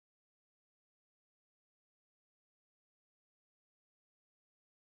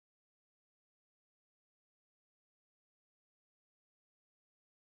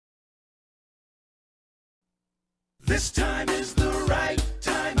This time is the right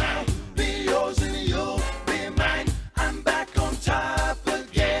time. I'll be yours and you'll be mine. I'm back on top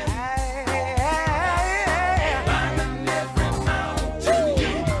again. Climbing every mountain,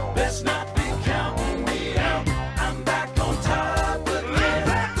 you best not be counting me out. I'm back on top again.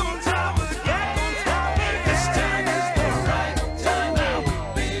 Back on top again. This time is the right time. I'll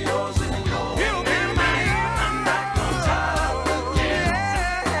be yours and you'll be mine. I'm back on top again.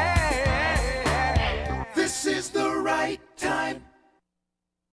 This is the right time.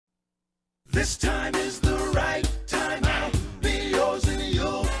 This time is the right time. I'll be yours and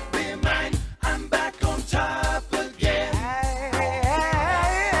you'll be mine. I'm back on top again.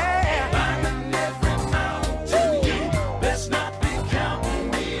 Climbing every mountain, you best not be counting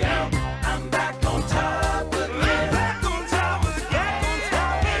me out. I'm back on top again. Back on top again.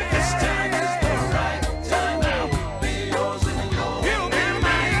 This time is the right time. I'll be yours and you'll be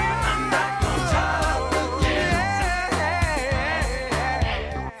mine. I'm back on top again.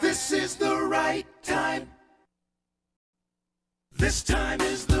 This is the right time. This time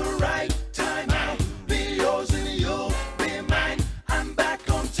is the right time. I'll be yours and you'll be mine. I'm back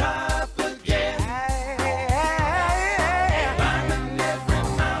on top again. Climbing every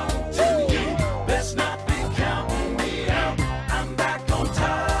mountain, you best not be counting me out. I'm back on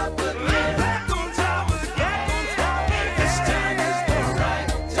top again. Back on top again. This time is the right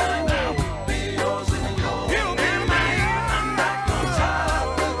time. I'll be yours and you'll be mine. I'm back on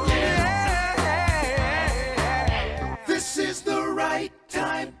top again. This is the right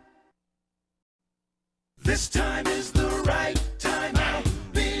time. This time is the